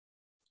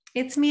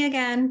It's me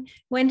again,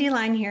 Wendi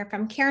Line here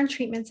from Care and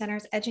Treatment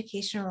Center's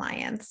Education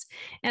Alliance,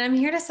 and I'm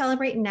here to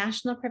celebrate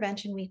National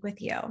Prevention Week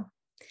with you.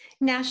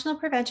 National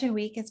Prevention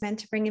Week is meant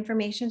to bring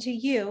information to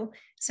you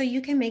so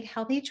you can make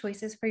healthy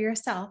choices for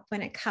yourself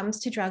when it comes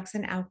to drugs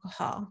and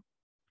alcohol.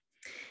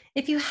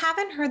 If you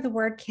haven't heard the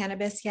word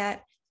cannabis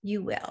yet,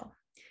 you will.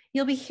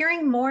 You'll be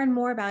hearing more and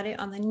more about it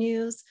on the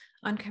news,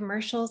 on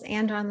commercials,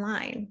 and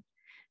online.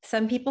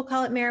 Some people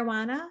call it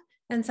marijuana,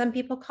 and some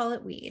people call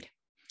it weed.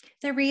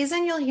 The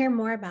reason you'll hear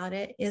more about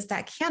it is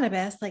that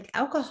cannabis, like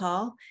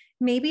alcohol,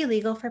 may be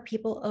legal for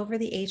people over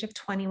the age of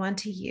 21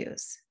 to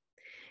use.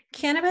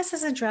 Cannabis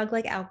is a drug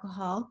like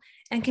alcohol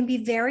and can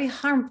be very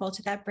harmful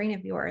to that brain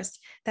of yours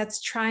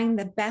that's trying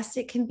the best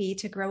it can be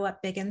to grow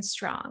up big and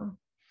strong.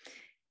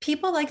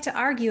 People like to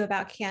argue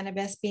about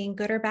cannabis being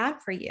good or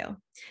bad for you.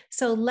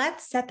 So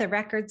let's set the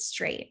record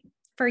straight.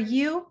 For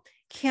you,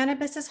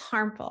 cannabis is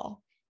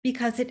harmful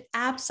because it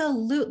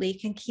absolutely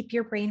can keep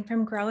your brain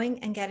from growing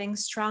and getting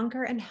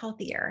stronger and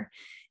healthier.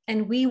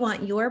 And we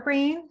want your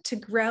brain to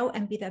grow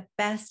and be the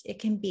best it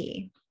can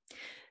be.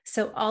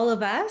 So all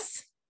of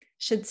us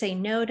should say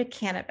no to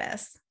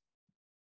cannabis.